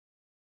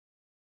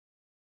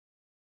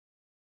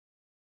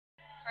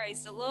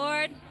Praise the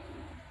Lord.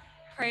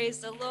 Praise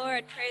the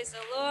Lord. Praise the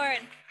Lord.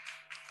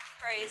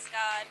 Praise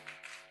God.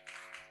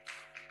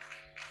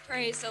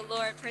 Praise the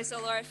Lord. Praise the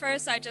Lord.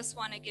 First, I just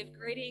want to give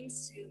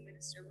greetings to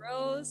Minister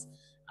Rose,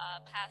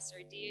 Pastor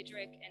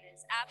Diedrich in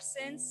his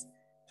absence.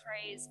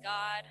 Praise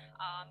God.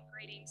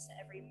 Greetings to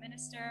every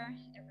minister,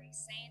 every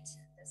saint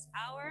this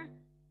hour.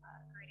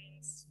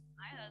 Greetings to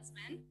my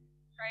husband.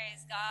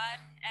 Praise God.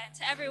 And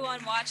to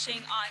everyone watching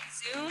on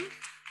Zoom,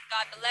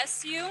 God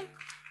bless you.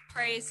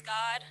 Praise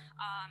God.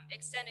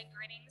 Extending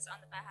greetings on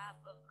the behalf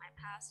of my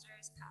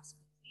pastors, Pastor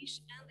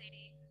Leash and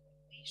Lady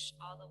Leash,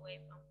 all the way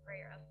from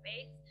Prayer of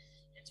Faith,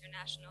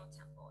 International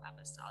Temple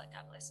Apostolic.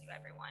 God bless you,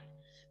 everyone.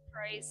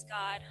 Praise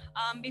God.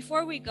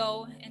 Before we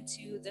go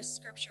into the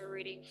scripture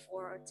reading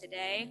for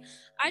today,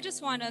 I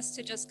just want us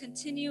to just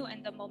continue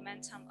in the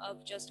momentum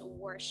of just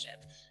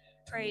worship.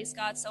 Praise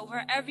God. So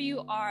wherever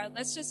you are,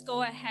 let's just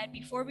go ahead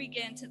before we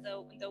get into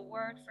the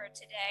word for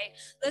today.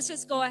 Let's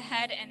just go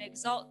ahead and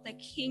exalt the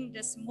King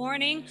this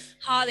morning.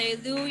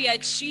 Hallelujah.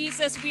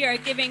 Jesus, we are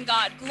giving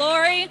God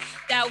glory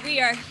that we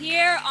are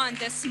here on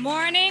this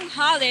morning.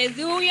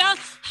 Hallelujah.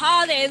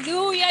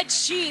 Hallelujah.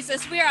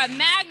 Jesus, we are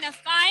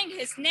magnifying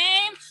his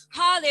name.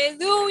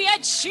 Hallelujah.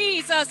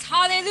 Jesus.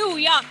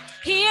 Hallelujah.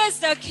 He is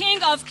the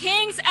King of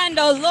kings and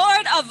the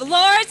Lord of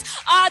lords.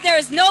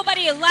 There's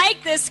nobody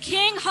like this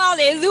King.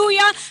 Hallelujah.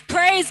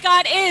 Praise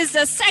God. It is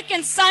the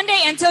second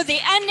Sunday until the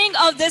ending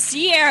of this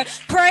year.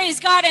 Praise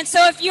God. And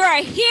so if you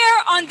are here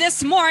on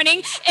this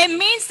morning, it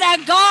means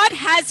that God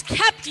has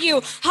kept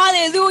you.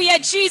 Hallelujah,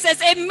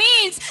 Jesus. It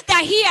means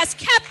that he has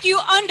kept you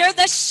under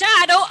the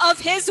shadow of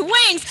his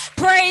wings.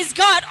 Praise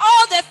God.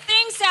 All the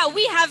things that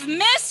we have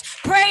missed,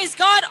 praise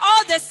God,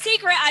 all the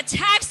secret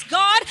attacks,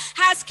 God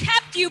has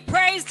kept you.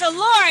 Praise the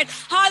Lord.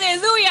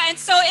 Hallelujah. And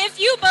so if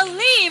you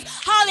believe,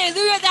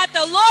 hallelujah, that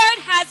the Lord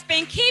has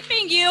been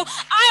keeping you,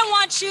 I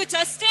want you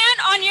to stand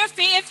on your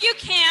feet if you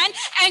can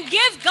and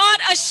give God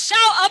a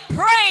shout of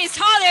praise.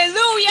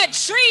 Hallelujah,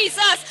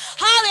 Jesus.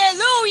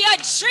 Hallelujah,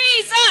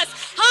 Jesus.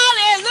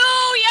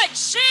 Hallelujah,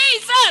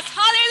 Jesus.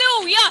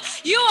 Hallelujah.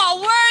 You are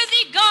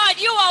worthy, God.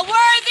 You are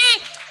worthy.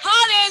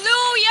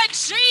 Hallelujah,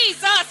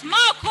 Jesus.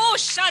 Mako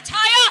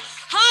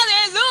Shataya.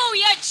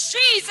 Hallelujah,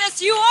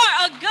 Jesus, you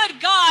are a good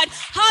God.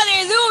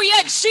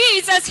 Hallelujah,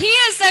 Jesus, he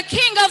is the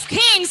King of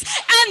kings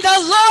and the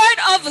Lord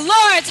of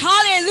lords.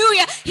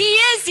 Hallelujah, he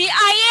is the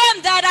I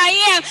am that I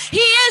am.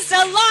 He is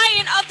the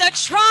Lion of the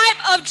tribe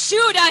of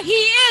Judah. He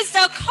is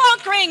the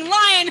conquering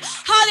lion.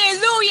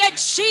 Hallelujah,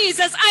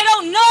 Jesus. I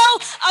don't know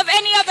of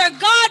any other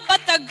God but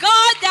the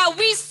God that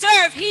we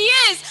serve. He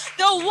is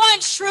the one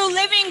true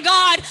living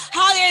God.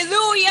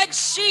 Hallelujah,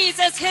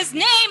 Jesus. His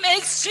name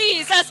is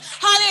Jesus.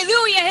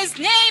 Hallelujah. His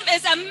name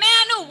is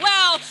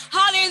Emmanuel.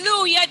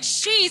 Hallelujah,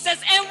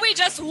 Jesus. And we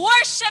just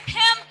worship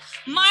him.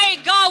 My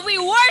God, we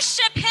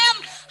worship him.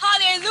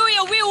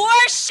 Hallelujah. We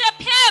worship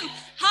him.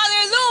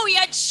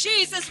 Hallelujah,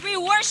 Jesus. We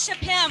worship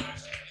him.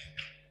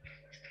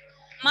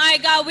 My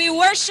God, we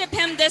worship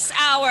him this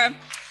hour.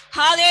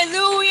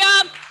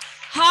 Hallelujah.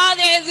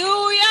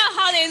 Hallelujah.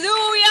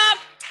 Hallelujah.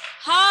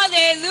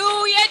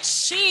 Hallelujah,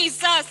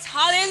 Jesus.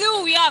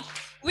 Hallelujah.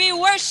 We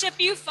worship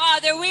you,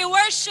 Father. We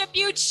worship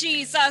you,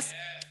 Jesus.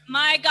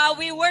 My God,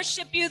 we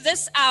worship you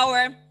this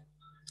hour.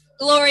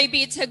 Glory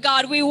be to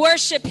God. We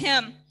worship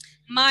him.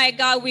 My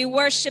God, we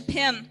worship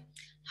him.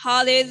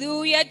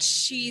 Hallelujah,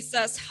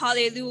 Jesus.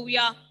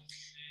 Hallelujah.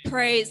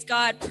 Praise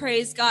God.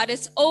 Praise God.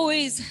 It's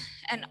always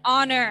an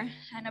honor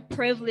and a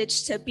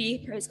privilege to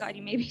be, praise God,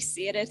 you maybe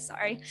see it,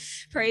 sorry.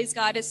 Praise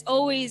God. It's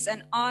always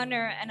an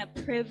honor and a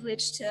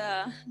privilege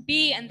to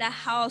be in the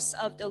house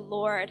of the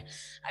Lord.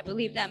 I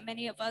believe that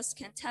many of us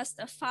can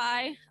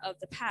testify of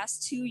the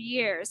past 2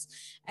 years.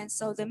 And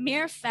so the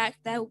mere fact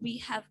that we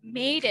have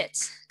made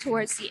it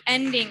towards the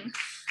ending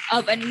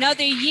of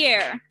another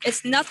year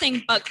is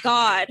nothing but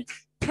God.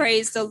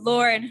 Praise the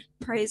Lord.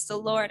 Praise the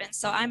Lord. And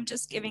so I'm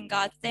just giving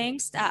God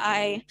thanks that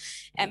I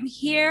am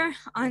here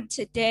on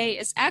today.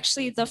 It's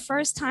actually the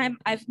first time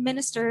I've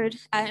ministered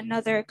at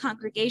another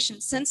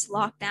congregation since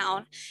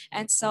lockdown.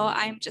 And so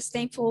I'm just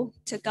thankful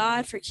to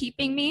God for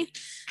keeping me.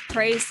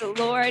 Praise the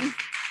Lord.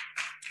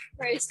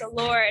 Praise the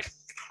Lord.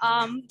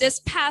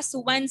 This past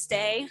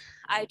Wednesday,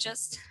 I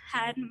just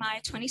had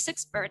my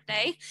 26th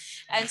birthday.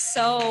 And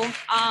so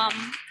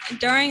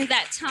during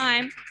that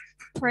time,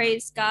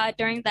 praise God,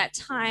 during that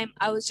time,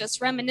 I was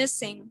just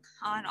reminiscing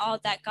on all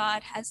that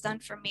God has done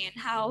for me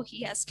and how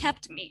he has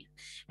kept me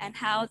and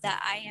how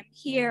that I am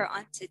here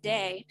on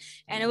today.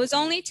 And it was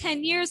only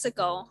 10 years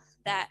ago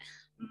that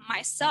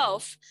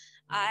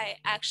I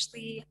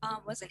actually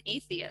was an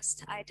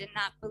atheist. I did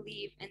not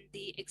believe in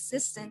the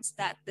existence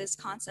that this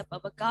concept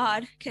of a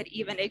God could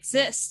even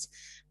exist.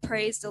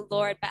 Praise the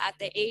Lord. But at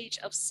the age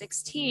of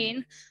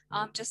 16,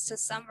 just to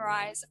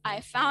summarize, I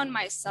found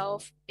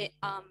myself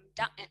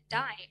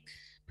dying.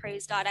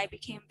 Praise God, I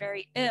became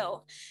very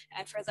ill.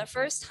 And for the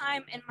first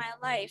time in my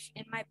life,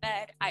 in my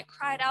bed, I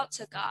cried out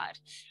to God.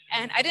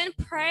 And I didn't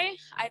pray.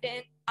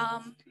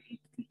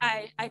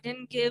 I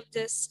didn't give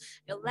this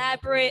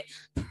elaborate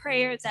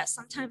prayer that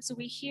sometimes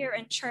we hear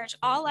in church.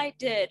 All I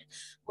did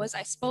was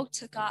I spoke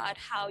to God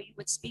how you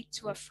would speak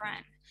to a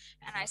friend.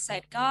 And I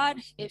said, God,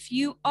 if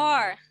you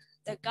are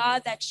the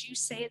God that you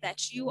say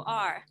that you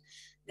are,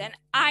 then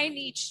I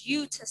need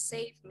you to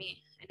save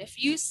me. And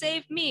if you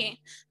save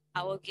me,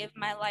 I will give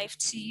my life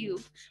to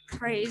you.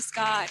 Praise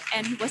God.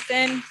 And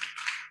within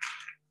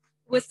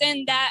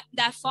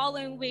that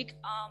following week,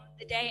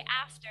 the day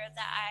after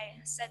that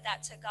I said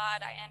that to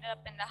God, I ended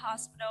up in the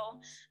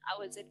hospital. I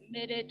was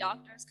admitted.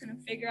 Doctors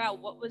couldn't figure out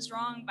what was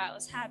wrong, but I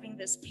was having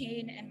this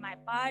pain in my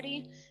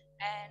body.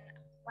 And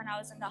when I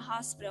was in the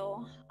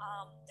hospital,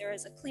 there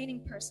was a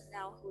cleaning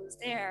personnel who was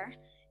there,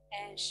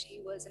 and she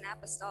was an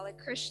apostolic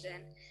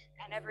Christian.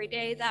 And every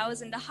day that I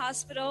was in the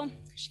hospital,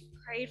 she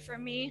prayed for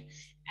me,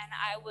 and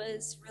I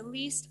was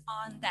released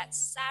on that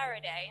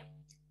Saturday.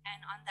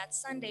 And on that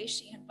Sunday,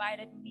 she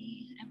invited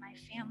me and my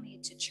family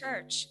to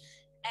church.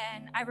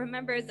 And I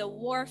remember the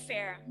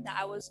warfare that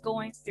I was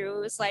going through.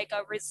 It was like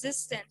a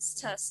resistance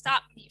to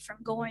stop me from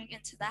going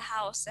into the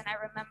house. And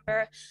I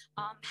remember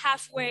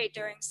halfway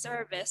during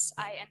service,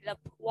 I ended up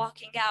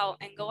walking out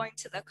and going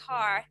to the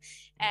car.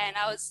 And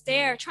I was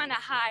there trying to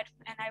hide.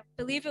 And I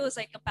believe it was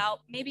like about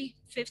maybe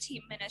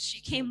 15 minutes.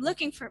 She came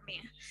looking for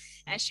me.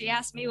 And she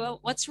asked me, well,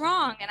 what's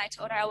wrong? And I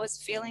told her I was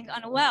feeling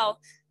unwell.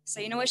 So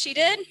you know what she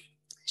did?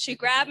 She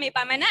grabbed me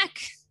by my neck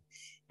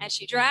and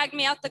she dragged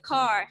me out the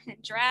car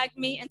and dragged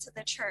me into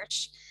the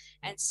church.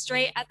 And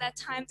straight at that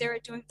time, they were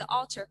doing the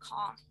altar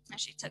call. And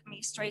she took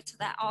me straight to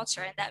that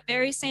altar. And that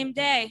very same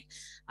day,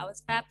 I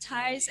was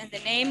baptized in the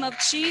name of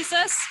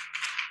Jesus.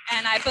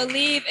 And I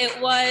believe it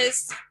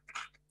was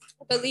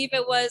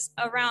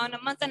around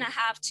a month and a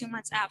half, 2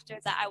 months after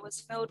that, I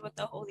was filled with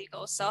the Holy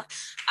Ghost. So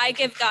I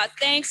give God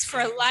thanks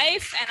for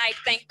life, and I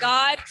thank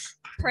God,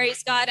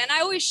 praise God. And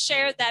I always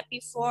share that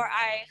before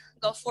I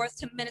go forth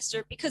to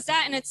minister, because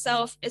that in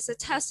itself is a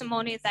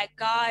testimony that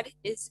God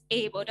is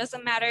able. It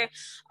doesn't matter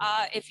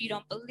if you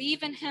don't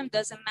believe in him,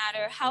 doesn't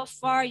matter how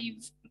far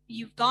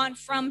you've gone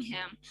from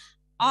him.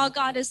 All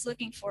God is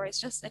looking for is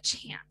just a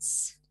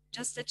chance.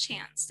 Just a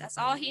chance. That's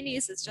all he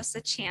needs, is just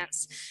a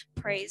chance.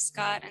 Praise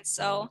God. And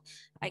so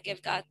I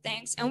give God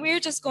thanks. And we're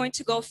just going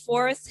to go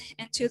forth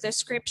into the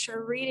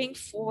scripture reading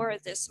for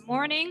this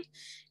morning.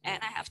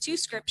 And I have two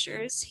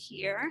scriptures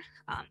here.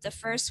 The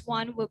first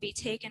one will be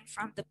taken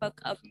from the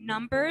book of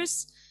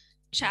Numbers,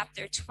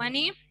 chapter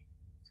 20,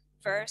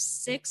 verse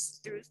 6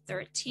 through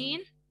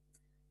 13.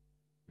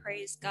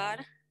 Praise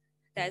God.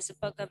 That is the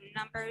book of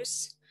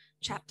Numbers,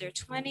 chapter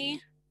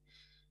 20,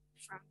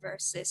 from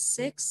verses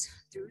 6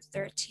 through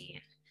 13.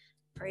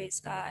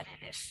 Praise God.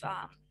 And if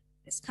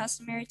it's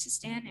customary to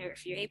stand, or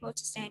if you're able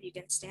to stand, you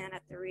can stand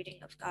at the reading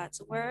of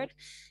God's word.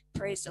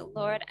 Praise the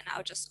Lord. And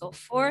I'll just go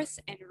forth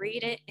and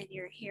read it in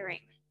your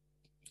hearing.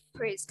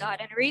 Praise God.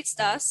 And it reads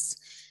thus: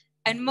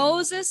 And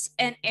Moses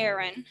and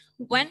Aaron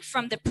went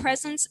from the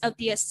presence of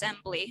the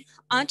assembly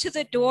unto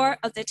the door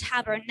of the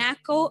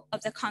tabernacle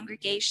of the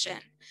congregation.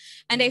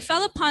 And they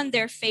fell upon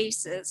their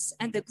faces,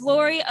 and the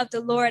glory of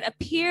the Lord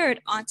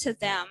appeared unto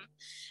them.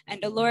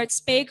 And the Lord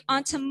spake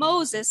unto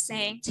Moses,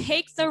 saying,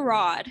 Take the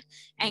rod,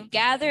 and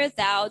gather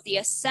thou the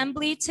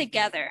assembly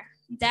together,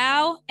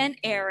 thou and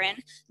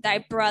Aaron thy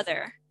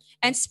brother,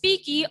 and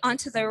speak ye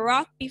unto the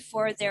rock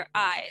before their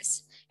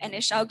eyes, and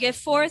it shall give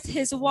forth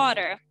his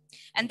water.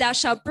 And thou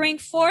shalt bring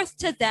forth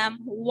to them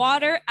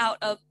water out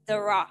of the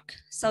rock,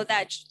 so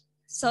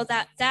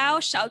that thou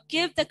shalt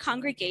give the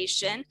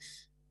congregation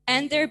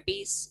and their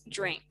beasts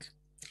drink.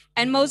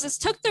 And Moses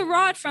took the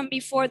rod from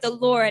before the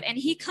Lord, and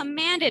he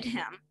commanded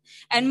him.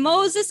 And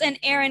Moses and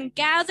Aaron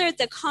gathered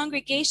the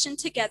congregation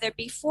together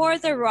before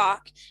the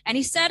rock, and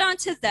he said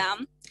unto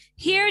them,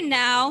 Hear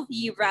now,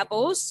 ye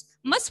rebels,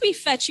 must we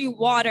fetch you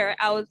water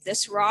out of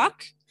this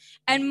rock?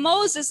 And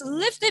Moses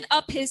lifted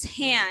up his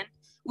hand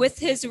with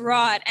his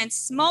rod and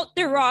smote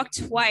the rock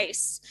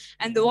twice,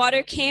 and the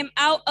water came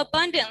out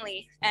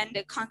abundantly, and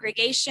the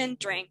congregation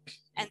drank,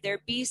 and their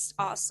beasts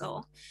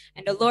also.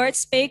 And the Lord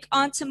spake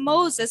unto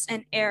Moses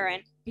and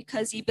Aaron,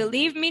 Because ye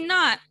believed me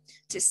not,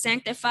 to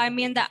sanctify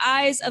me in the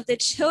eyes of the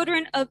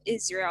children of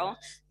Israel,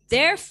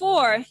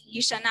 therefore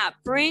ye shall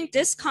not bring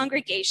this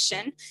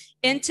congregation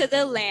into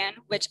the land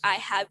which I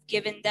have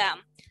given them.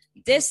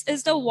 This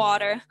is the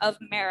water of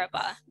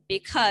Meribah,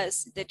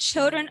 because the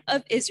children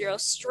of Israel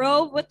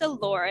strove with the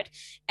Lord,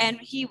 and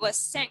he was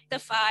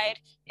sanctified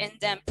in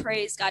them.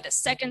 Praise God. The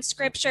second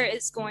scripture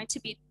is going to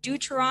be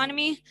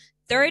Deuteronomy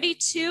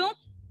 32,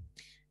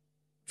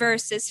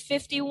 verses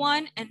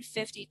 51 and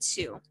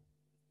 52.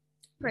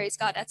 Praise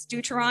God. That's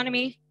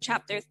Deuteronomy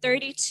chapter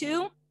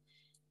 32,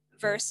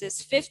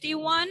 verses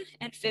 51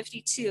 and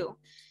 52.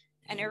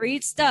 And it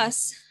reads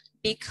thus: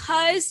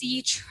 Because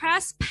ye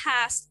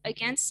trespassed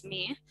against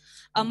me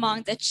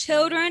among the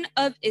children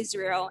of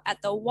Israel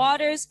at the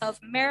waters of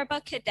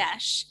Meribah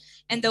Kadesh,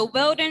 in the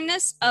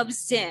wilderness of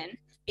Zin,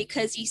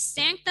 because ye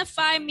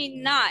sanctify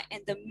me not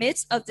in the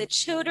midst of the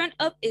children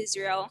of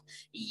Israel,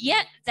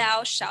 yet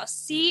thou shalt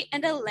see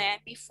in the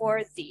land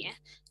before thee.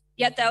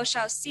 Yet thou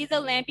shalt see the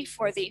land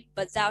before thee,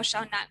 but thou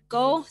shalt not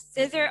go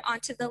thither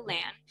unto the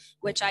land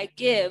which I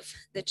give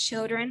the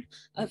children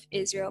of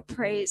Israel.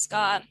 Praise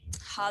God.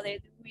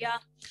 Hallelujah.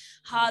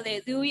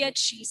 Hallelujah,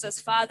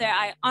 Jesus. Father,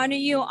 I honor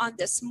you on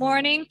this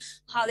morning.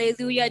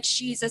 Hallelujah,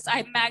 Jesus.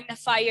 I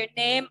magnify your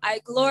name. I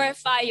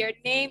glorify your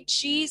name,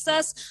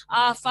 Jesus.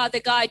 Father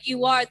God,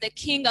 you are the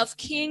King of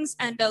kings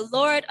and the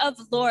Lord of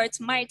lords.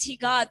 Mighty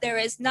God, there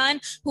is none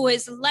who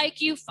is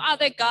like you,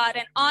 Father God.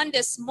 And on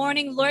this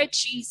morning, Lord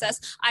Jesus,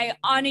 I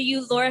honor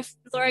you, Lord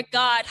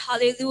God.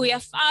 Hallelujah.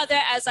 Father,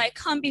 as I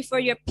come before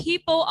your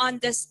people on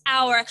this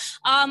hour,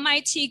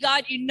 Almighty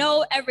God, you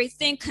know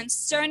everything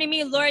concerning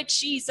me, Lord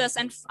Jesus.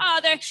 And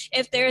Father,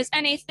 if there is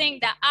anything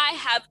that I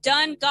have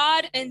done,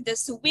 God, in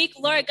this week,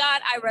 Lord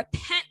God, I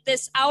repent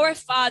this hour,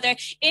 Father,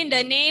 in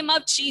the name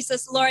of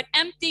Jesus, Lord.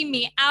 Empty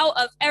me out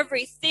of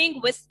everything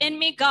within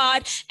me,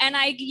 God. And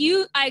I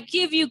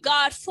give you,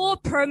 God, full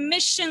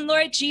permission,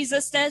 Lord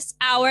Jesus, this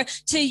hour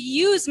to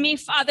use me,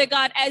 Father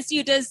God, as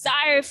you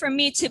desire for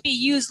me to be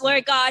used,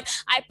 Lord God.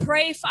 I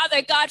pray,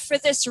 Father God, for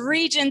this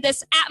region,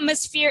 this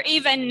atmosphere,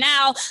 even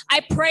now.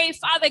 I pray,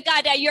 Father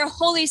God, that your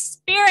Holy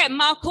Spirit,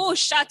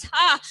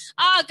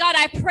 God,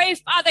 I pray,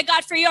 Father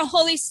God, for your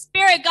Holy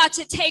Spirit, God,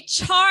 to take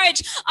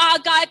charge,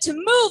 God, to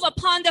move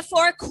upon the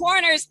four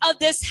corners of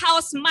this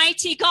house,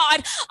 mighty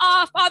God.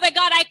 Father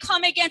God, I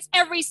come against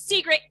every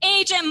secret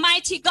agent,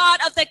 mighty God,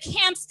 of the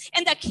camps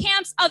and the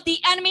camps of the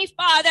enemy,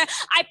 Father.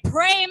 I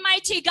pray,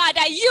 mighty God,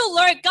 that you,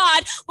 Lord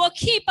God, will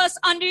keep us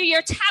under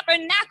your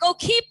tabernacle,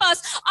 keep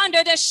us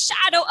under the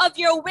shadow of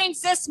your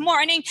wings this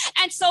morning.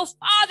 And so,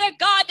 Father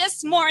God,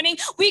 this morning,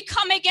 we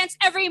come against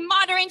every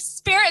monitoring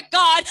spirit,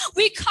 God.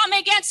 We come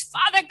against,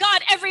 Father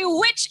God, every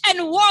witch and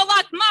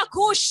warlock,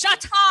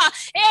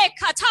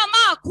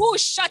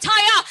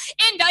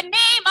 in the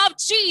name of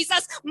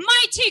Jesus.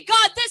 Mighty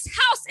God, this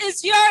house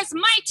is yours,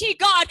 mighty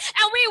God,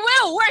 and we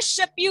will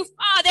worship you,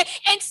 Father,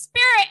 in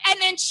spirit and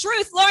in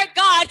truth, Lord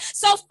God.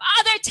 So,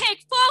 Father,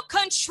 take full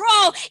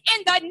control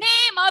in the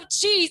name of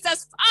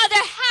Jesus.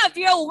 Father, have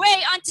your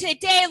way on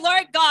today,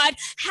 Lord God.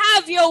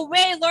 Have your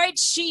way, Lord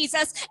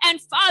Jesus.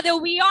 And Father,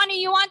 we honor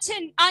you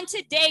on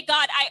today,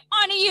 God. I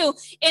honor you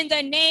in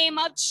the name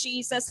of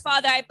Jesus.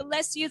 Father, I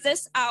bless you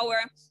this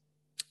hour.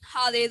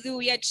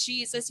 Hallelujah,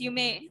 Jesus. You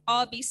may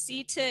all be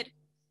seated.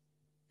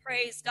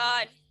 Praise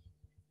God.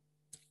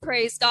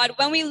 Praise God.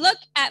 When we look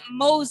at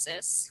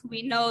Moses,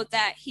 we know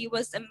that he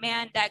was the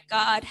man that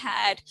God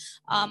had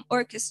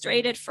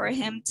orchestrated for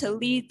him to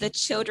lead the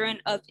children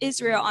of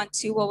Israel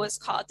onto what was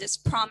called this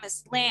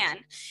promised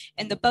land.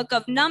 In the book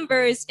of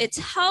Numbers, it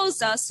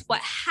tells us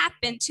what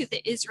happened to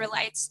the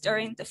Israelites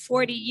during the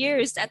 40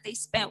 years that they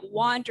spent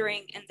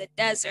wandering in the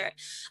desert.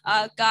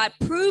 God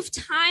proved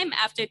time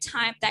after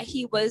time that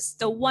he was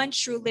the one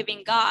true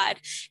living God,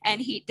 and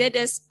he did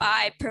this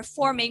by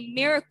performing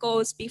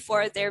miracles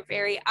before their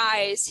very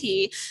eyes.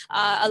 He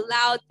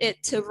allowed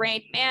it to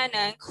rain manna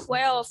and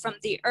quail from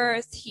the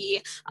earth.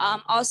 He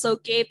also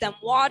gave them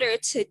water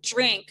to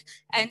drink.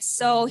 And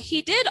so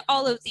he did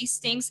all of these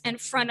things in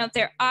front of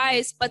their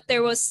eyes, but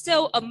there was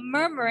still a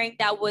murmuring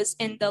that was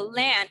in the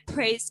land.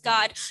 Praise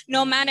God.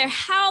 No matter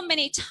how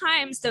many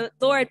times the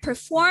Lord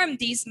performed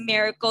these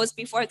miracles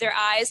before their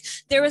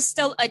eyes, there was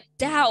still a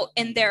doubt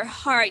in their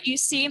heart. You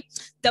see,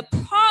 the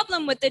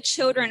problem with the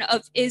children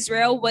of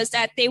Israel was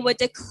that they would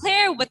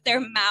declare with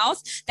their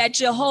mouth that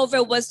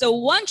Jehovah was the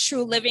one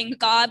true living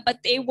God,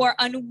 but they were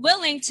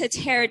unwilling to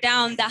tear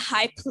down the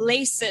high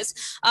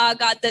places.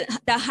 God,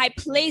 the high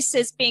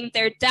places being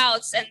their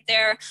doubts and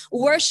their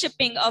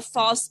worshiping of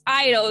false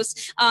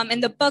idols.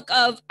 In the book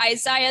of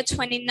Isaiah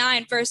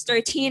 29, verse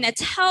 13, it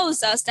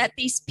tells us that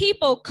these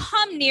people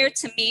come near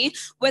to me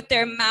with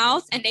their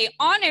mouth and they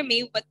honor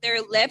me with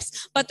their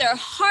lips, but their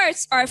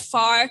hearts are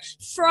far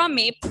from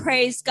me.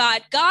 Praise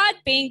God. God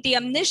being the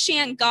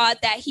omniscient God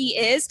that he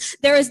is,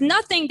 there is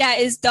nothing that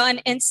is done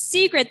in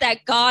secret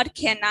that God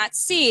cannot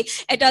see.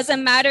 It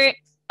doesn't matter.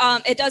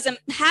 It doesn't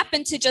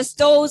happen to just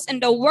those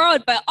in the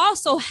world, but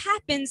also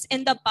happens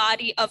in the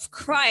body of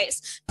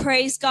Christ.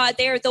 Praise God.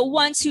 They are the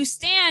ones who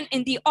stand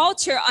in the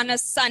altar on a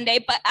Sunday,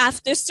 but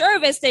after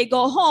service, they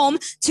go home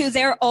to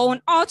their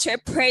own altar.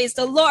 Praise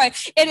the Lord.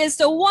 It is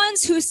the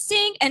ones who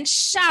sing and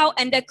shout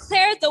and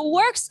declare the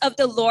works of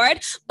the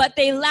Lord, but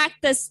they lack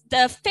the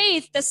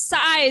faith the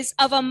size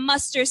of a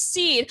mustard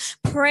seed.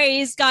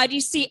 Praise God.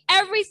 You see,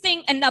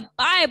 everything in the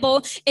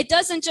Bible, it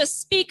doesn't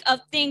just speak of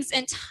things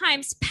in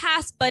times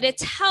past, but it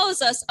tells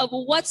us of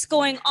what's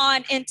going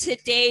on in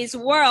today's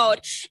world.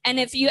 And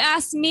if you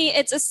ask me,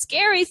 it's a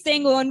scary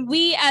thing when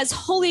we as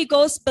Holy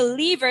Ghost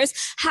believers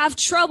have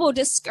trouble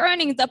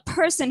discerning the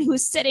person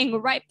who's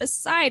sitting right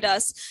beside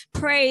us.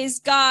 Praise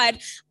God.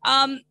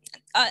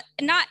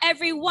 Not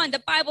everyone,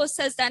 the Bible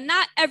says that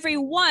not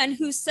everyone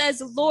who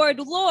says, Lord,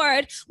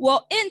 Lord,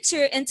 will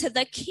enter into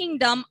the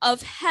kingdom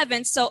of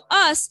heaven. So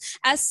us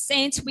as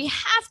saints, we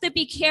have to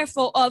be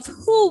careful of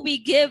who we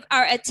give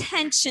our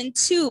attention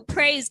to.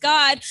 Praise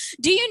God.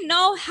 Do you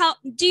know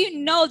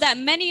that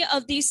many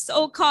of these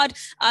so-called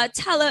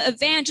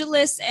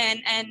televangelists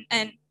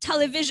and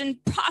television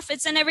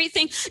prophets and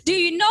everything, do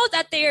you know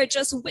that they are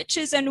just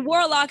witches and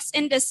warlocks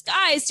in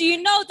disguise? Do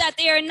you know that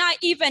they are not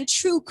even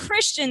true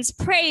Christians?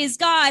 Praise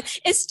God.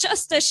 It's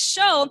just a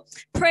show.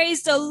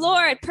 Praise the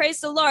Lord.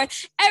 Praise the Lord.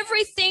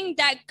 Everything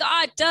that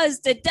God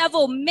does, the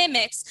devil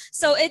mimics.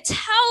 So it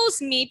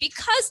tells me,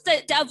 because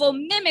the devil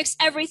mimics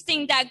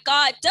everything that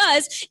God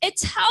does, it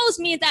tells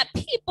me that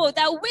people,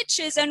 that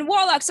witches and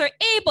warlocks are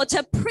able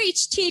to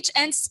preach, teach,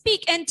 and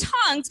speak in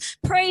tongues.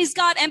 Praise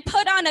God. And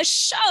put on a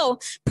show.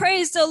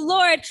 Praise the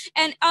Lord.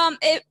 And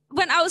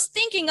when I was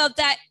thinking of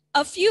that,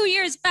 a few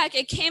years back,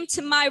 it came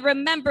to my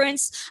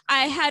remembrance.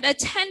 I had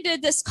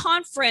attended this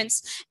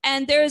conference,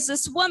 and there's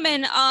this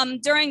woman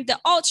during the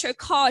altar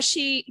call.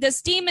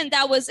 This demon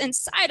that was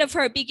inside of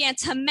her began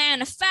to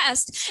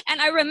manifest. And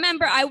I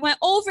remember I went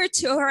over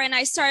to her and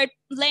I started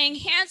laying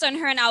hands on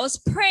her, and I was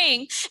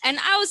praying. And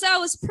as I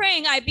was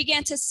praying, I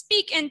began to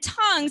speak in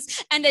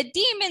tongues, and the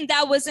demon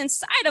that was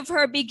inside of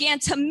her began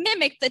to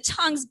mimic the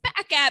tongues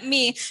back at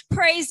me.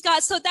 Praise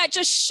God. So that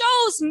just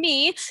shows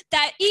me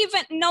that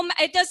even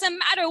it doesn't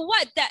matter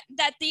what,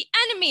 that the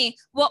enemy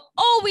will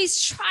always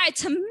try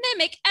to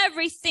mimic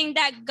everything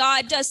that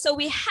God does. So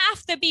we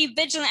have to be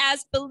vigilant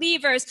as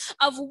believers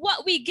of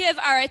what we give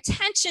our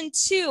attention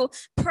to.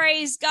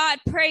 Praise God.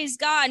 Praise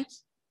God.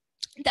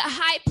 The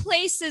high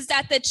places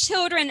that the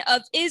children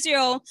of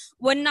Israel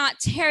would not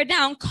tear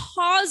down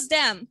caused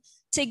them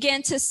to get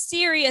into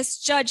serious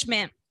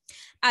judgment.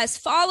 As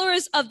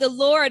followers of the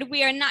Lord,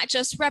 we are not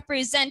just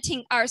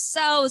representing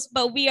ourselves,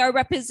 but we are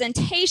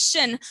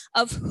representation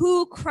of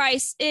who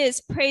Christ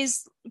is.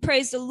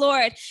 Praise the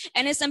Lord.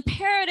 And it's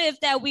imperative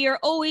that we are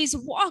always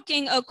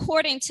walking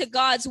according to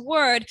God's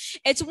word.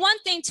 It's one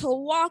thing to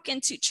walk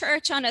into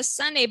church on a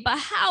Sunday, but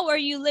how are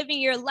you living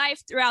your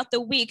life throughout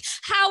the week?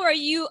 How are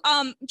you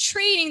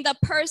treating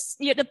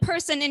the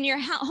person in your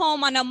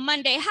home on a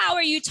Monday? How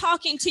are you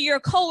talking to your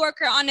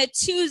coworker on a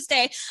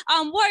Tuesday?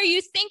 What are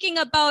you thinking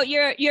about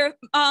your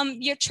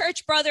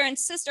church brother and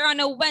sister on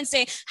a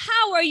Wednesday?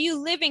 How are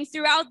you living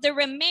throughout the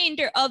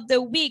remainder of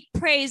the week?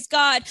 Praise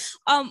God.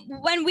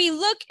 When we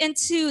look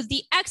into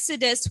the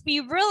Exodus, we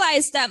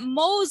realize that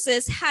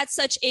Moses had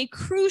such a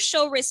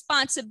crucial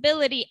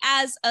responsibility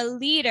as a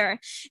leader.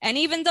 And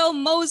even though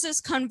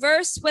Moses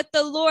conversed with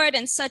the Lord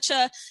in such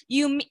a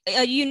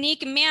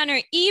unique manner,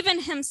 even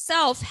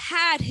himself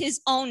had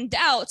his own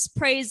doubts.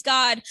 Praise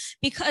God.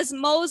 Because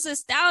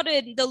Moses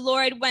doubted the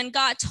Lord when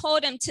God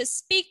told him to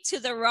speak to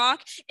the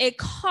rock, it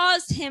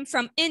caused him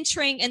from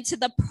entering into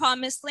the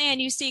promised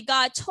land. You see,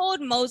 God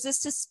told Moses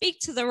to speak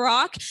to the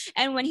rock,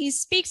 and when he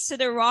speaks to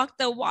the rock,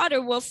 the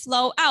water will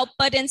flow out.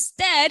 But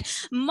instead,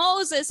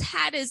 Moses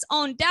had his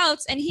own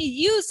doubts, and he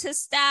used his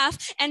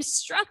staff and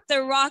struck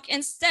the rock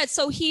instead.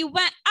 So he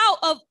went out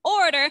of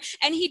order,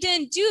 and he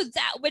didn't do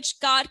that which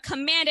God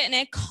commanded, and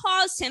it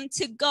caused him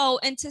to go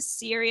into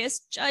serious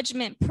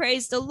judgment.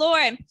 Praise the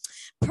Lord.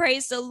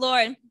 Praise the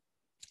Lord.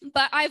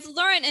 But I've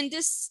learned in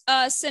this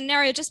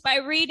scenario, just by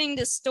reading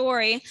the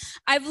story,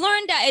 I've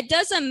learned that it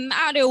doesn't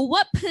matter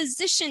what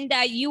position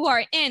that you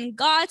are in,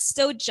 God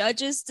still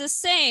judges the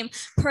same.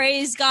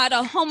 Praise God.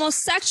 A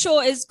homosexual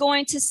is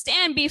going to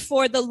stand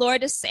before the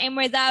Lord the same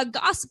way that a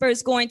gospel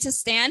is going to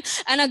stand,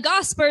 and a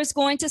gospel is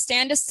going to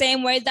stand the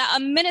same way that a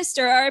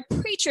minister or a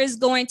preacher is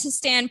going to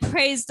stand.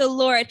 Praise the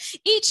Lord.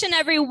 Each and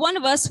every one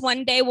of us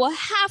one day will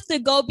have to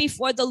go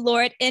before the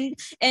Lord in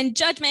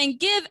judgment and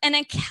give an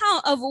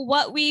account of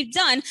what we've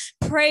done.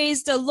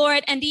 Praise the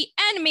Lord. And the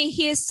enemy,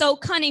 he is so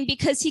cunning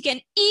because he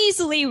can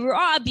easily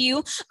rob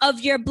you of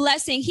your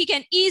blessing. He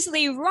can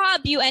easily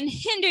rob you and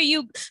hinder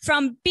you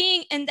from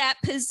being in that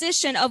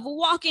position of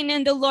walking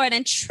in the Lord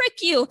and trick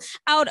you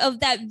out of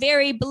that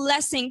very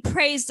blessing.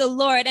 Praise the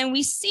Lord. And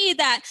we see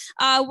that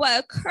what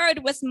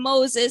occurred with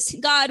Moses,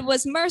 God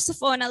was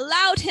merciful and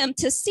allowed him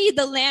to see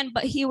the land,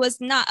 but he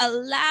was not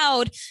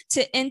allowed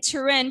to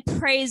enter in.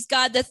 Praise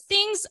God. The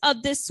things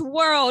of this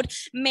world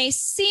may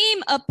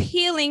seem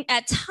appealing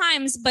at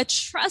times, but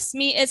trust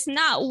me, it's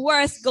not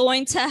worth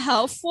going to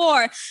hell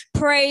for.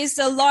 Praise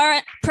the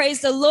Lord.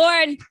 Praise the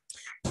Lord.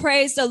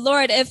 Praise the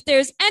Lord. If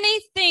there's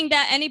anything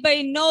that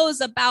anybody knows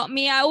about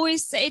me, I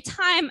always say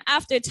time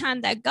after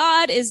time that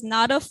God is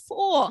not a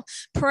fool.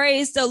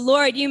 Praise the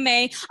Lord. You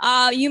may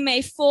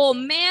fool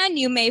man,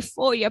 you may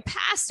fool your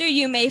pastor,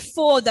 you may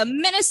fool the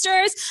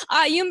ministers,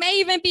 you may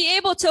even be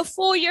able to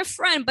fool your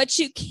friend, but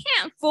you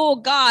can't fool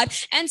God.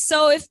 And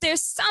so if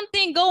there's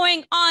something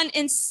going on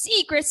in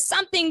secret,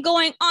 something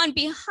going on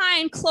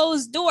behind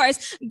closed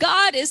doors,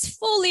 God is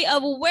fully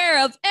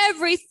aware of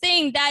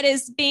everything that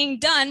is being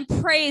done.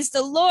 Praise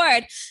the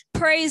Lord.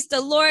 Praise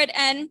the Lord.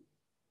 And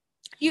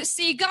you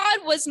see, God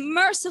was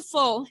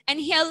merciful and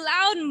he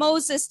allowed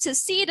Moses to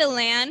see the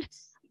land,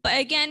 but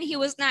again, he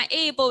was not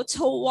able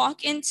to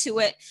walk into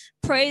it.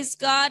 Praise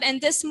God.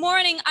 And this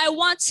morning, I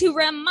want to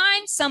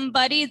remind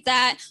somebody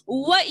that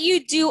what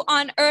you do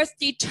on earth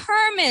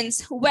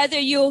determines whether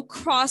you'll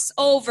cross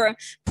over.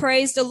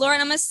 Praise the Lord.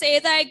 I'm going to say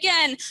that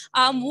again.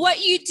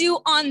 What you do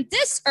on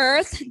this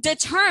earth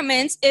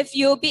determines if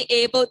you'll be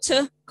able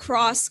to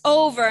cross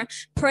over.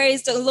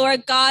 Praise the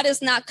Lord. God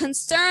is not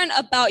concerned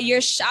about your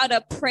shout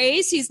of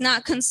praise. He's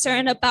not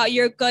concerned about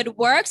your good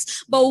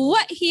works, but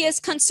what he is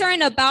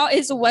concerned about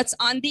is what's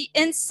on the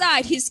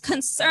inside. He's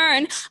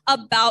concerned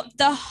about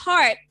the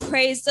heart.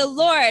 Praise the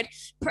Lord.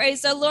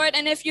 Praise the Lord.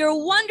 And if you're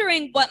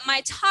wondering what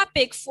my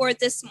topic for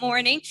this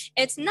morning,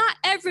 it's not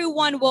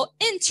everyone will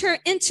enter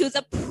into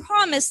the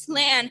promised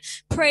land.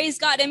 Praise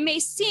God. It may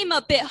seem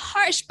a bit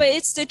harsh, but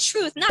it's the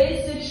truth.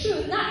 It's the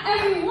truth. Not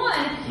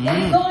everyone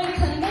is going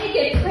to make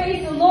it.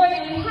 Praise the Lord.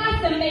 And we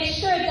have to make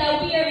sure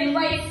that we are in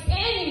right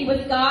standing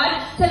with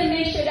God, to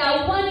make sure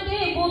that one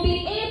day we'll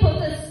be able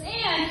to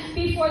stand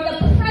before the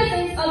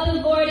presence of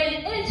the Lord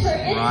and enter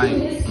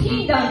into his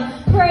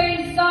kingdom.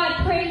 Praise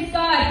God. Praise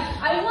God.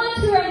 I want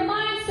to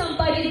remind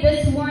somebody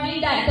this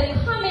morning that the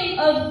coming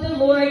of the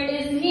Lord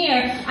is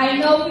near. I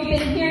know we've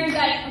been hearing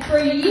that for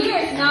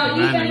years now,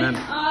 even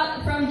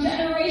from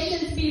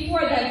generations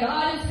before, that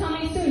God is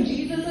coming soon,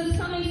 Jesus is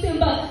coming soon.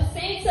 But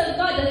saints of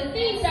God, the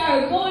things that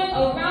are going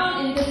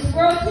around in this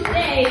world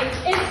today,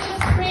 it's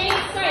just plain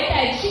sight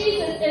that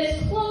Jesus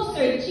is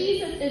closer,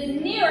 Jesus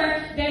is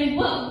nearer than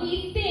what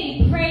we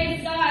think.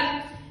 Praise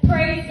God.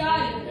 Praise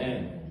God.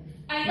 Amen.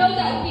 I know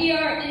that we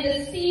are in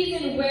the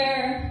season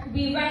where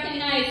we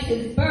recognize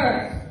his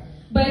birth,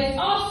 but it's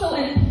also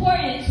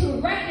important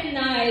to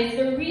recognize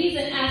the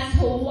reason as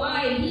to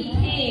why he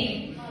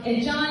came.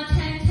 In John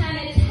 10:10,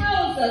 it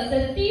tells us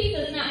the thief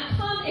does not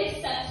come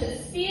except to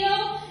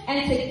steal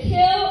and to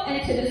kill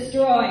and to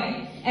destroy.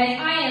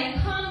 And I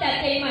am come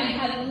that they might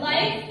have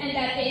life and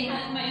that they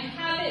might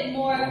have it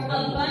more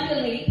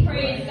abundantly.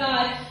 Praise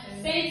God.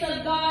 Saints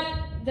of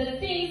God, the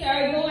things that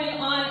are going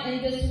on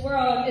in this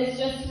world is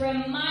just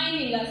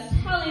reminding us,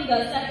 telling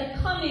us that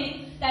his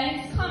coming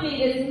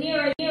is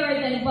nearer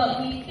than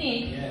what we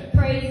think. Yeah.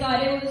 Praise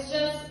God. It was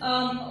just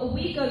a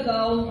week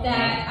ago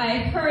that I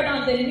heard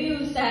on the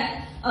news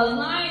that a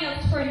line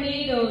of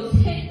tornadoes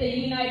hit the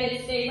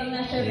United States. I'm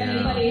not sure if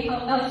anybody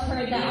else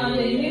heard that on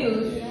the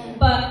news.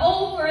 But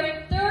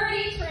over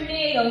 30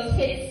 tornadoes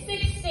hit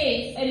 6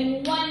 states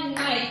in one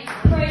night.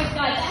 Praise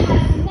God. That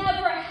has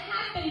never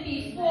happened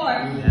before.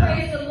 Yeah.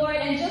 Praise the Lord.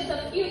 And just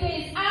a few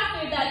days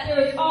after that,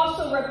 there was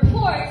also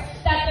reports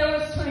that there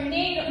was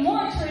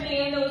more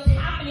tornadoes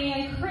happening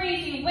and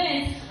crazy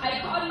winds. I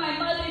called my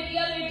mother the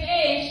other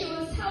day and she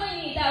was telling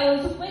me that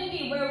it was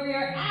windy where we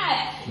were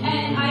at.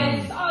 And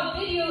I saw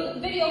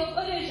video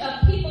footage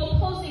of people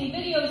posting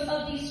videos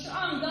of these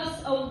strong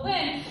gusts of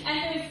wind.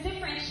 And there's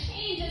different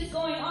changes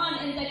going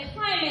on in the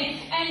climate.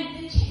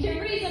 And the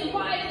reason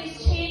why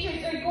these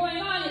changes are going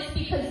on is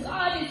because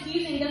God is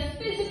using the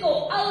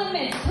physical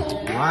elements to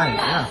warn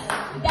us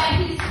that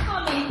he's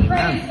coming.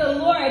 Praise the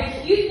Lord.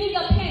 You think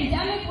a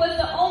pandemic was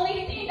the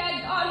only thing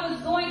that God was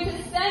going to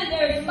send?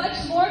 There's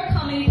much more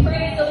coming.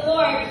 Praise the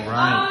Lord.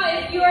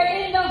 If you are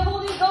in the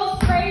Holy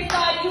Ghost, praise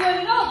God, you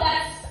will know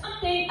that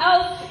something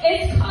else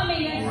is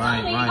coming and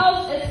something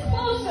else is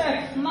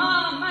closer.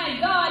 My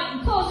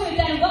God, closer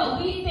than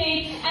what we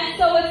think. And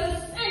so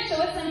it's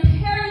essential, it's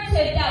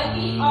imperative that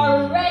we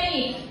are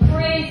ready.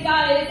 Praise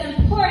God. It's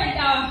important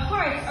that our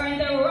hearts are in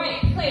the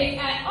right place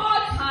at all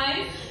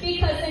times,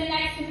 because the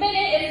next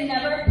minute is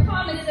never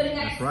promised. The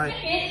next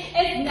second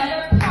is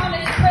never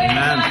promised. Praise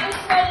God.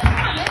 It's no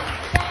promise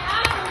that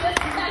after this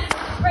message,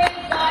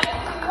 praise God, if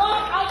we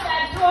walk out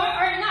that door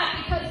or not,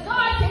 because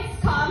God can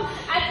come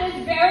at this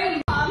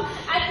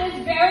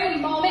very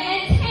moment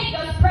and take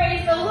us.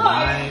 Praise the Lord.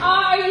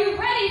 Are you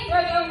ready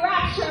for the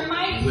rapture,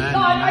 mighty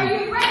God? Are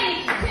you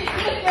ready to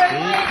give your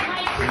life,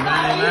 mighty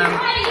God? Are you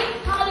ready?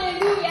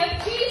 Hallelujah.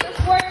 If Jesus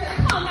were to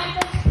come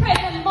at this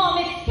present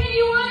moment, can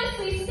you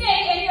honestly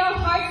say in your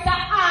heart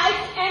that I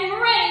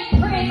am ready?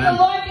 Praise the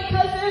Lord,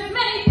 because there's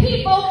many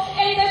people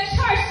in the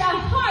church that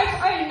hearts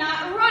are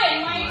not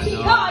right, mighty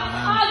God.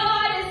 Our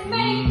God is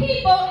many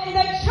people in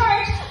the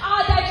church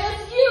that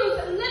just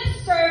use lip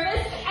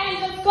service and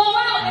just go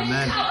out and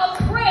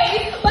shout a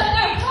praise, but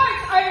their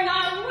hearts are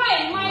not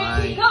right,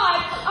 mighty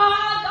God.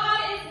 God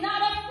is not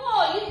a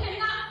fool. You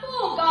cannot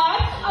fool God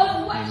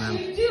of what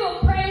you do.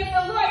 Praise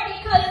the Lord,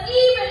 because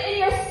even in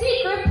your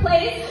secret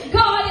place,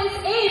 God is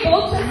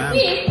able to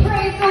see.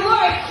 Praise the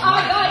Lord.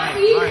 God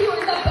sees you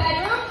in the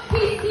bedroom.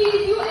 He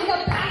sees you in the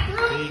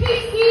bathroom. He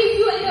sees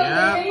you in the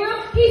living room.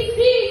 He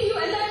sees you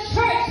in the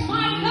church.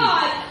 My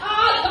God.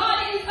 God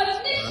is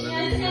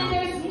omniscient, and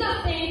there's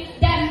nothing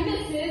that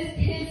misses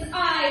his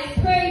eyes.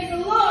 Praise the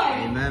Lord.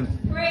 Amen.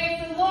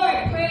 Praise the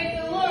Lord. Praise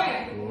the Lord.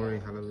 Glory,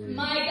 hallelujah.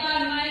 My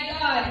God, my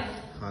God.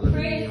 Hallelujah.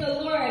 Praise the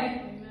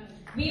Lord.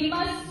 We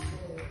must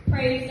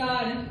praise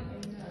God.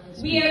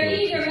 We are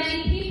eager,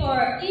 many people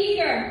are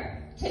eager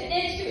to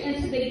enter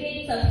into the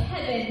gates of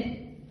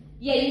heaven.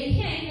 Yet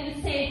you can't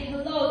even say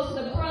hello to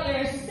the brother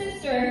or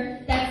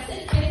sister that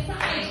sits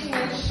beside you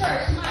in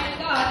church. My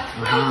God.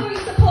 How are we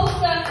supposed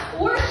to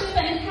worship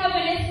in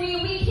heaven if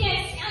we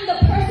can't stand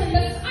the person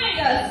beside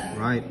us?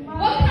 Right.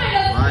 What kind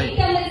of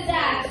kingdom is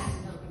that?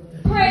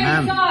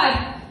 Praise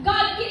God.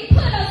 God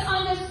put us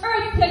on this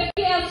earth to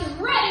get us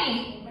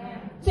ready.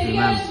 To get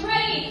us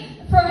ready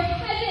for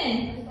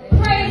heaven.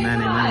 Praise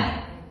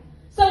God.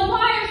 So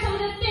why are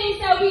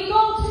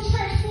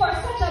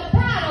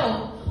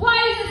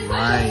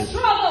the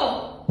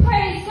struggle.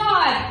 Praise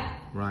God.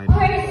 Right.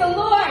 Praise the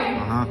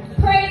Lord.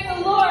 Praise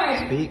the Lord.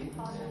 Speak.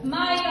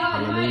 My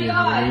God, Hallelujah, my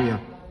God. hallelujah.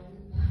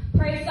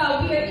 Praise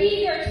God. We are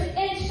eager to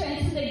enter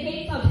into the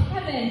gates of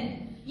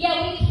heaven.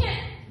 Yet we can't,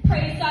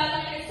 praise God,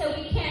 like I said,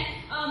 we can't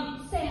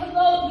say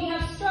hello. We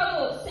have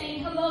struggled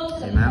saying hello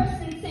to the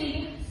person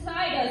sitting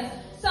beside us.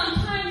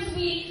 Sometimes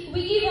we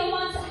even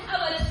want to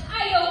have a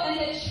title in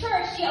the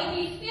church, yet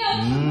we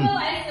fail to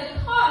realize the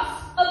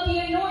cost of the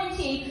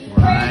anointing.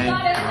 Praise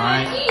God, it's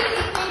not an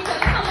easy thing to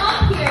come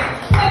up here.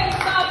 Praise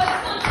God, but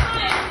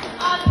sometimes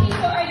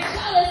people are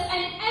jealous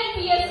and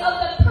envious of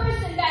the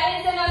person that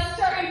is in a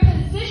certain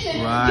position.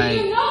 Do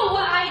you know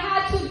what I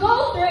had to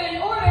go through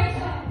in order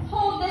to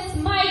hold this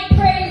mic?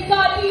 Praise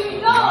God. Do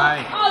you know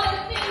all the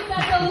things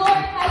that the Lord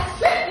has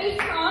stripped me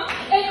from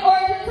in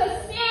order to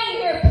stand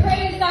here?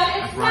 Praise God.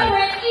 It's never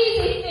an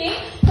easy thing.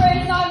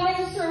 Praise God,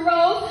 Minister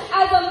Rose,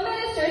 as a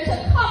minister, to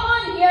come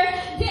on here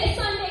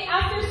Sunday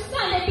after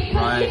Sunday,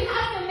 because you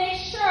have to make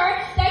sure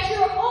that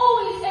you're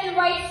always in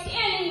right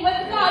standing with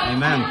God.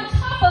 Amen. And on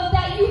top of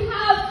that, you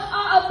have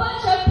a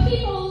bunch of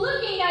people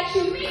looking at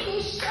you,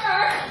 making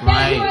sure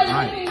that you are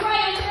living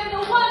right, and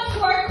they're the ones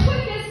who are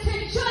quickest to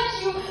judge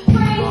you.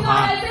 Praise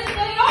God, as if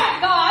they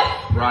are God.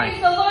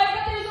 Praise the Lord.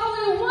 But there's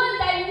only one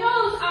that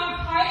knows our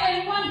heart,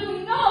 and one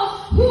who knows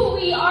who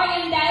we are,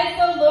 and that is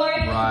the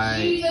Lord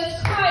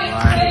Jesus Christ.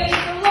 Praise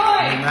the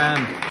Lord. Amen.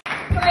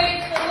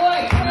 Praise the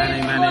Lord.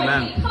 Praise the Lord.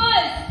 Amen.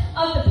 Because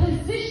of the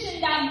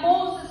position that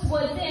Moses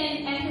was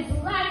in and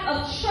his lack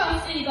of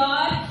trust in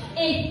God,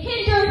 it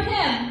hindered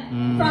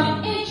him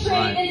from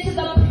entering into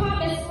the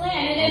promised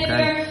land. And if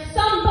you're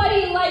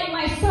somebody like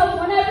myself,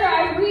 whenever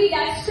I read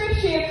that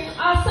scripture,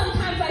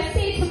 sometimes I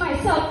say to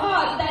myself,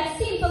 that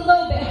seems a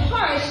little bit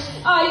harsh.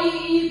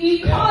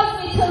 You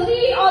caused me to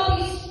lead all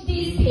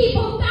these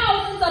people,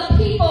 thousands of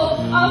people,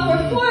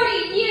 for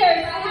 40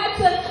 years. I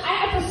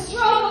had to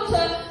struggle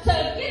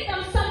to get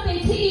them something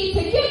to eat,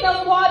 to give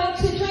them water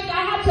to drink.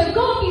 I had to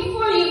go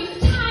before you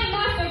time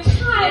after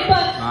time,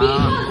 but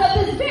because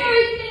of this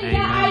very thing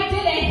that I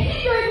did, it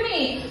hindered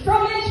me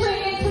from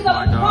entering into the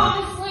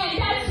promised land.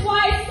 That's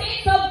why,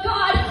 saints of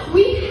God,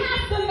 we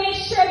have to make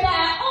sure that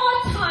at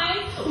all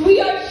times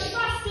we are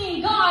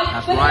trusting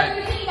God with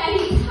everything that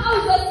He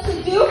tells us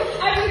to do,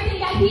 everything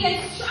that He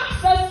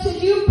instructs us to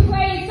do.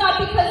 Praise God,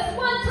 because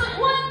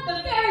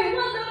the very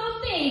one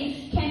little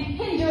thing can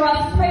hinder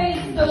us.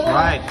 Praise the Lord.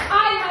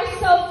 I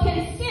myself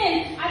can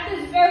sin at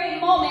this very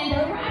moment.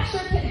 The rapture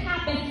can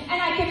happen,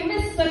 and I can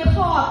miss the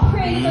call.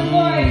 Praise the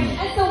Lord.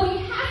 And so we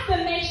have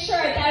to make sure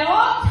that at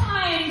all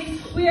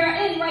times we are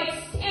in right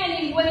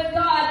standing with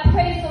God.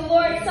 Praise the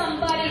Lord,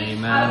 somebody.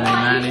 I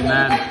want you to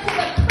look to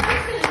the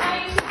person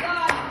right to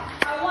God.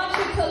 I want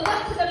you to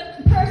look to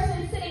the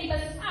person sitting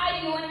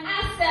beside you and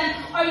ask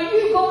them, are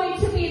you going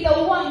to be the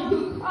one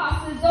who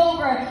crosses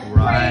over?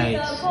 Praise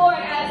the Lord.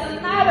 As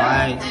a matter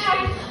of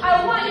fact,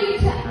 I want you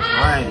to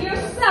ask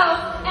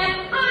yourself,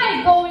 am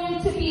I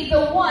going to be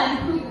the one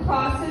who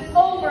crosses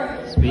over?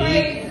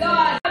 Praise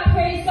God.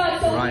 Praise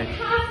God. So we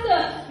have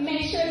to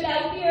make sure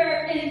that we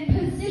are in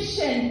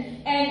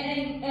position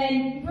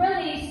and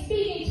really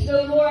speaking to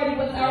the Lord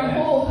with our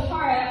whole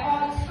heart at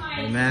all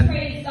times. Amen.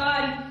 Praise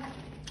God.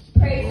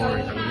 Praise God.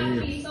 We have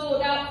to be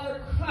sold out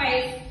for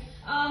Christ.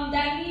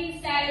 That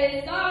means that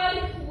if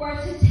God were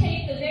to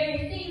take the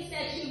very things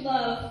that you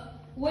love,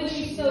 would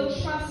you still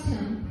trust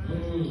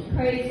Him?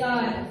 Praise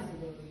God.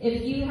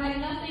 If you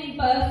had nothing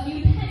but a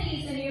few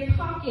pennies in your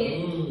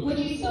pocket, would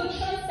you still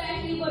trust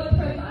that He would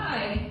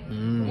provide?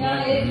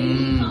 If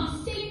you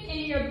become sick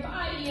in your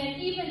body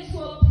and even to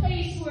a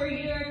place where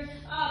you're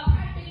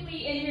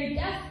practically in your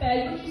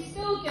deathbed, would you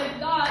still give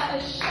God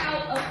a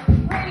shout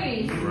of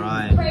praise?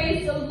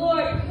 Praise the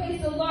Lord.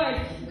 Praise the Lord.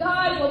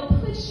 God will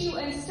put you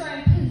in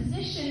certain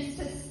positions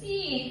to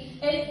see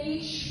if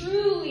you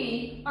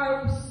truly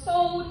are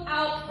sold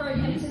out for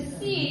Him, to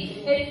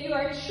see if you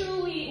are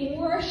truly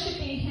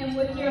worshiping Him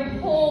with your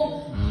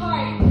whole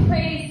heart.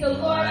 Praise the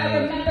Lord. I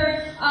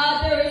remember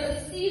there was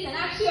a season,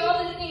 actually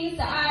all the things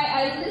that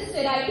I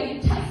listed, I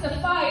can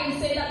testify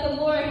and say that the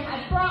Lord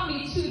had brought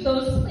me to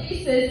those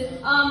places.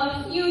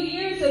 A few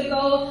years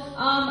ago,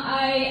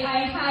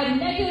 I had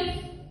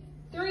negative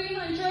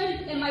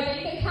 300 in my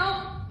bank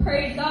account,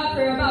 praise God,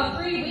 for about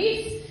 3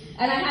 weeks.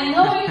 And I had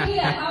no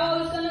idea how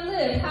I was going to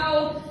live,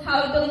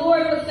 how the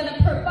Lord was going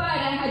to provide.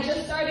 I had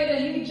just started a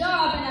new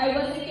job and I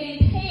wasn't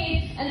getting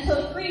paid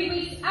until 3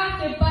 weeks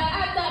after. But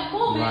at that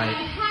moment, I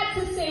had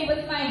to say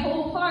with my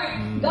whole heart,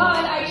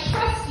 God, I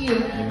trust you.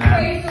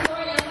 Praise the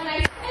Lord. And when I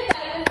said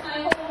that with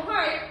my whole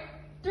heart,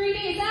 3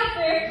 days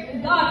after,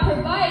 God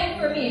provided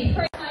for me.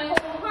 Praise my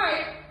whole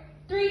heart.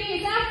 3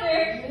 days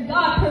after,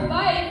 God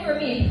provided for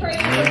me. Praise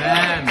the Lord.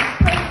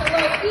 Praise the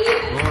Lord.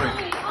 Even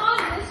coming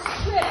on this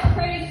trip,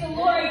 praise the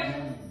Lord,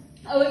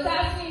 I was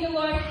asking the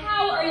Lord,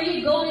 how are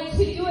you going to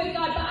do it,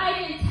 God? But I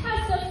can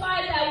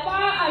testify that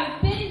while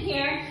I've been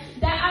here,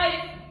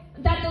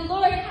 that the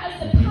Lord has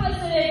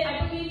deposited,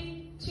 I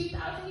believe,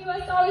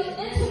 $2,000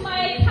 into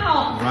my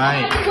account.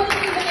 I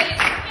wasn't even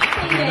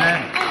expecting it.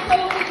 And so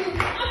you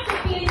have to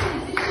be in a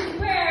position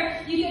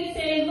where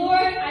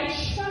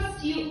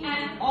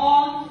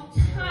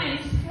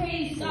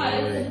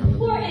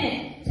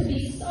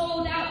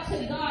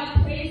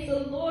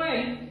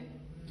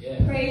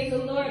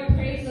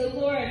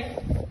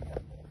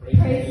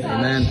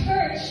Amen.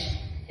 Church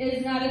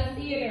is not a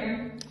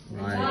theater.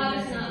 Right. God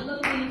is not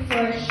looking for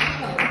a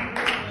show.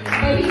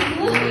 But He's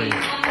looking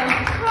at the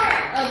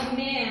heart of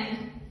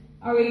man.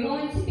 Are we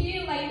going to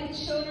be like the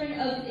children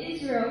of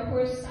Israel who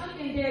are stuck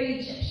in their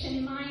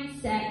Egyptian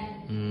mindset?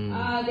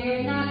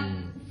 They're not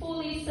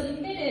fully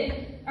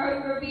submitted.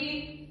 Are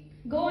we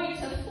going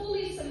to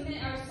fully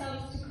submit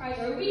ourselves to Christ?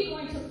 Are we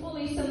going to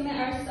fully submit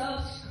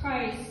ourselves to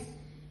Christ?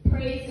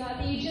 Praise God.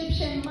 The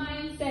Egyptian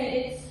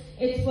mindset,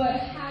 it's what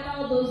had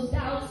all those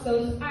doubts,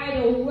 those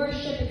idol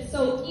worship. It's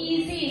so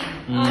easy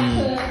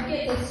to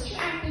get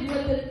distracted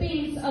with the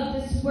things of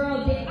this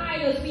world. The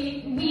idols,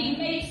 we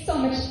make so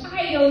much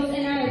idols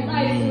in our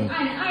lives. An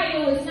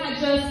idol is not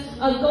just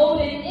a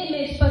golden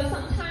image, but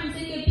sometimes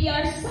it could be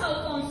our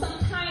cell phone.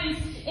 Sometimes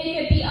it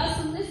could be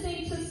us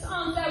listening to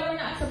songs that we're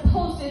not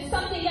supposed to. It's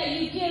something that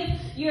you give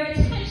your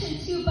attention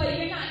to, but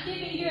you're not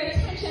giving your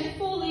attention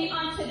fully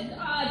unto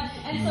God.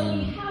 And so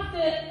we have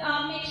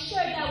to make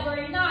sure that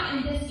we're not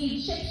in this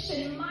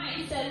Egyptian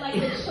mindset like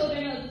the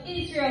children of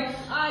Israel.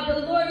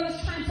 The Lord was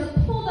trying to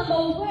pull them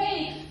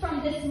away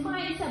from this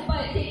mindset,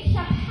 but they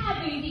kept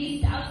having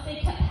these doubts. They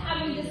kept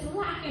having this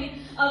lacking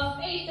of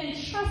faith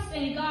and trust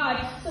in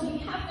God. So we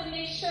have to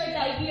make sure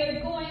that we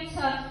are going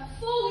to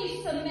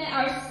fully submit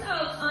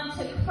ourselves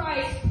unto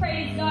Christ.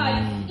 Praise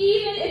God.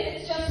 Even if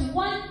it's just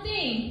one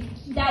thing,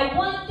 that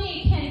one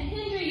thing can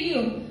hinder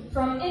you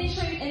from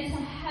entering into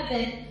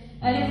heaven.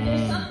 And if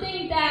there's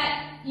something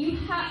that you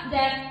have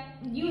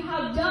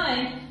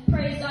done,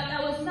 praise God,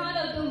 that was not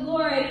of the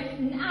Lord,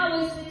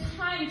 now is the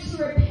time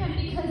to repent,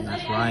 because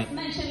like I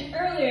mentioned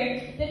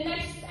earlier, the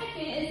next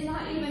second is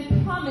not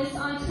even promised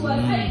unto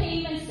us. I can't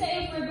even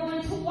say if we're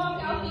going to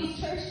walk out these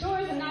church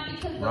doors or not,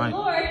 because the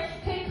Lord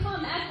can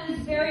come at this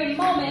very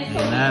moment.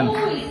 So we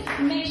always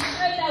make sure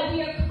that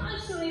we are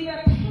constantly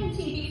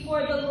repenting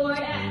before the Lord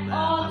at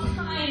all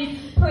times.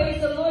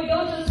 Praise the Lord.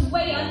 Don't just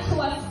wait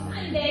until a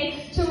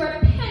Sunday to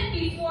repent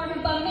before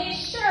Him, but make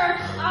sure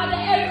that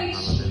every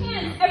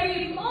chance,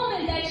 every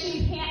moment that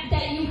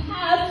you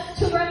have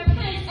to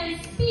repent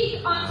and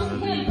speak unto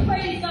Him.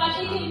 Praise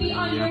God. It can be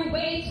on your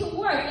way to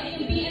work. It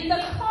can be in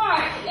the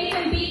car. It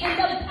can be in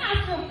the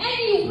bathroom.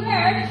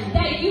 Anywhere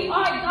that you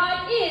are,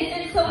 God is.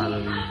 And so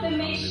we have to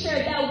make sure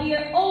that we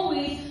are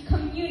always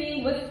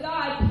communing with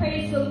God.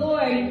 Praise the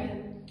Lord.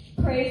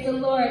 Praise the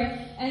Lord.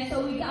 And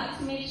so we got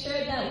to make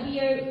sure that we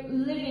are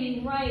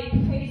living right.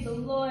 Praise the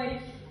Lord.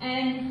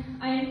 And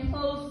I'm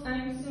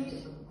soon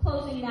to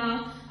closing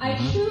now. I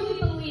truly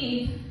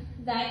believe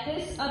that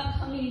this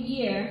upcoming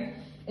year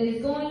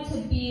is going to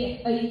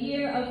be a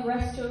year of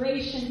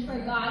restoration for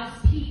God's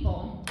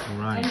people.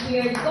 Right. And we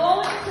are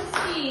going to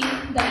see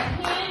the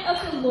hand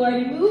of the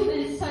Lord move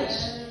in such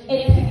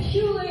a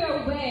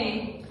peculiar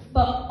way,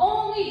 but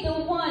only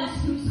the ones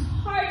whose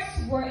hearts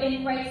were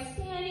in right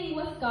standing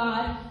with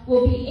God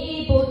will be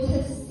able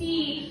to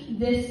see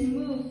this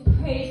move.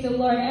 Praise the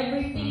Lord.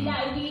 Everything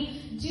that we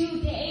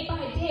do day by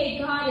day,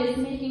 God is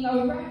making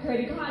a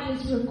record. God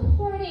is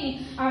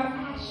recording our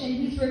action.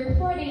 He's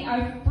recording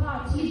our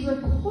thoughts. He's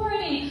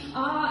recording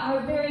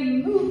our very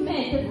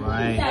movement, the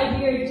things that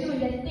we are doing,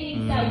 the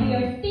things that we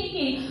are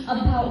thinking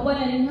about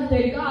one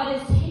another. God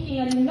is taking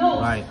a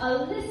note,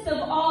 a list of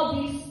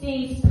all these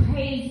things.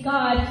 Praise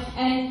God.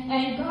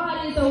 And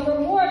God is a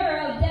rewarder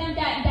of them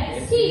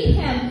that seek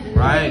Him.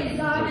 Praise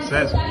God. And so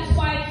that's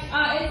why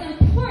it's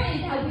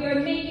important that we are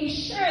making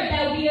sure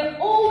that we are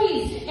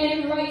always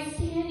in right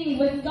standing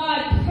with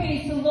God.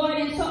 Praise the Lord.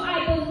 And so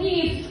I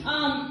believe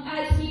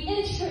as we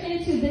enter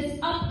into this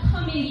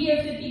upcoming year,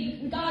 if it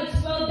be God's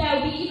will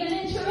that we even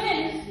enter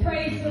in,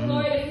 praise the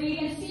Lord, if we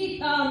even see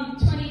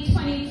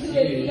 2022,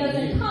 if He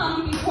doesn't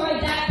come before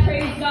that,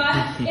 praise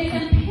God, it's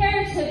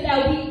imperative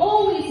that we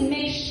always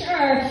make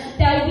sure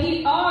that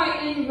we are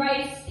in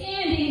right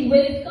standing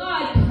with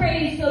God.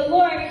 Praise the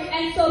Lord.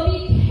 And so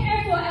be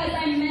careful, as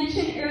I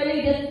mentioned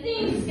earlier, the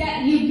things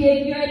that you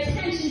give your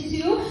attention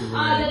to,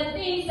 the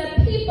things,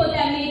 the people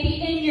that may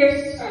be in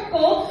your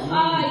circle.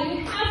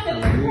 You have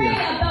to pray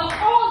about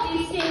all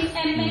these things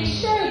and make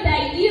sure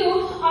that you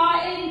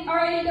are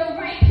in the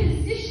right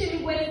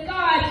position with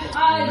God.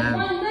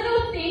 One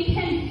little thing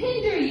can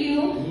hinder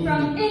you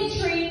from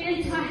entering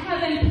into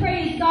heaven.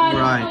 Praise God.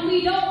 And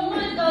we don't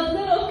want the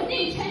little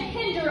thing to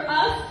hinder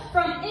us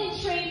from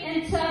entering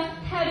into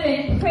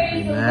heaven.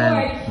 Praise the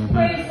Lord.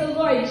 Praise the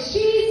Lord.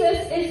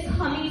 Jesus is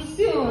coming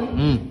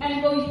soon.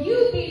 And will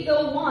you be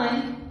the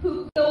one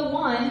who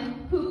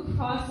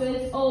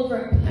crosses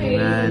over? Praise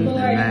the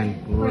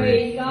Lord.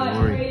 Praise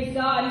God. Praise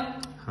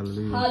God.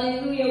 Hallelujah.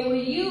 Hallelujah. Will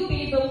you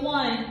be the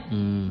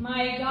one?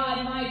 My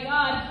God, my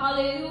God.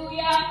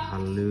 Hallelujah.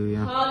 Hallelujah.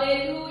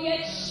 Hallelujah.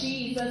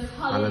 Jesus.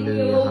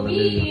 Hallelujah. Will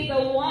we be the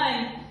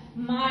one?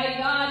 My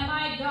God,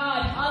 my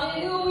God.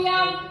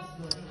 Hallelujah.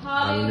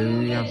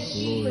 Hallelujah.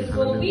 Jesus.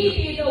 Will we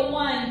be the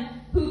one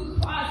who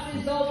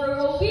crosses over?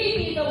 Will we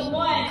be the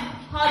one,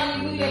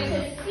 hallelujah,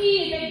 to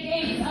see the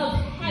gates of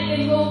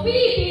heaven? Will we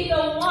be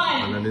the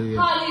one,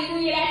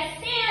 hallelujah, that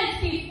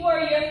stands before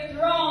your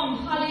throne?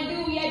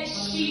 Hallelujah,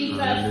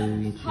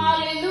 Jesus.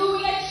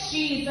 Hallelujah,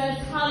 Jesus.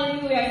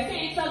 Hallelujah.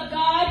 Saints of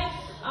God,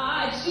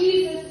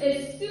 Jesus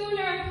is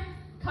sooner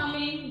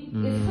coming,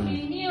 is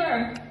coming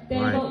nearer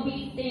than what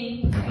we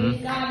think.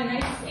 Praise God.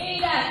 And I say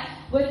that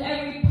with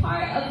every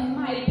part of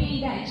my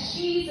being, that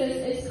Jesus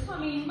is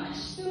coming much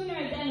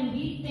sooner than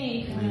we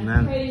think.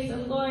 Amen. Praise the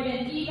Lord.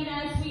 And even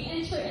as we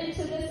enter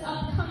into this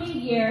upcoming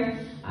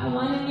year, I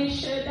want to make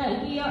sure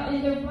that we are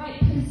in the right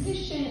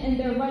position, in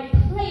the right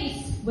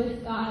place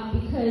with God,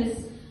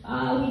 because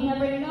we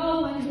never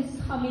know when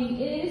His coming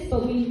is,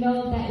 but we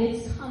know that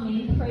it's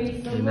coming.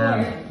 Praise the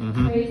Lord.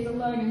 Praise the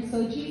Lord. And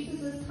so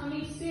Jesus is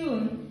coming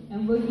soon.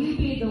 And will you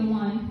be the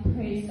one,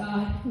 praise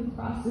God, who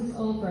crosses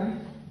over?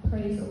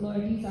 Praise the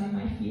Lord. These are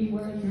my few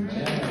words in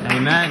Jesus.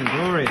 Amen.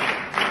 Glory.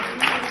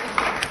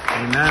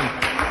 Amen.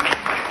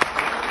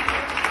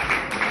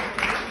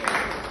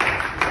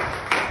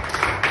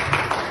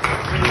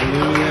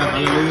 Hallelujah.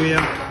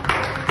 Hallelujah.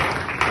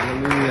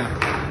 Hallelujah.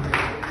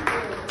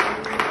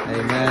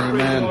 Amen.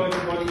 Amen.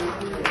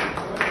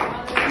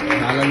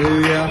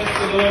 Hallelujah.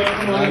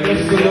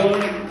 Bless the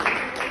Lord.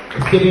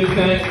 Let's give Him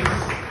thanks.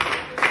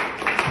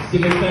 Let's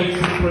give Him thanks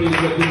and praise.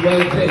 We've been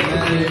well blessed.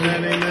 Amen.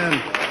 Amen. Amen.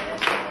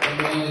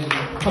 Amen.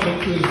 Coming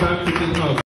to His banqueting house.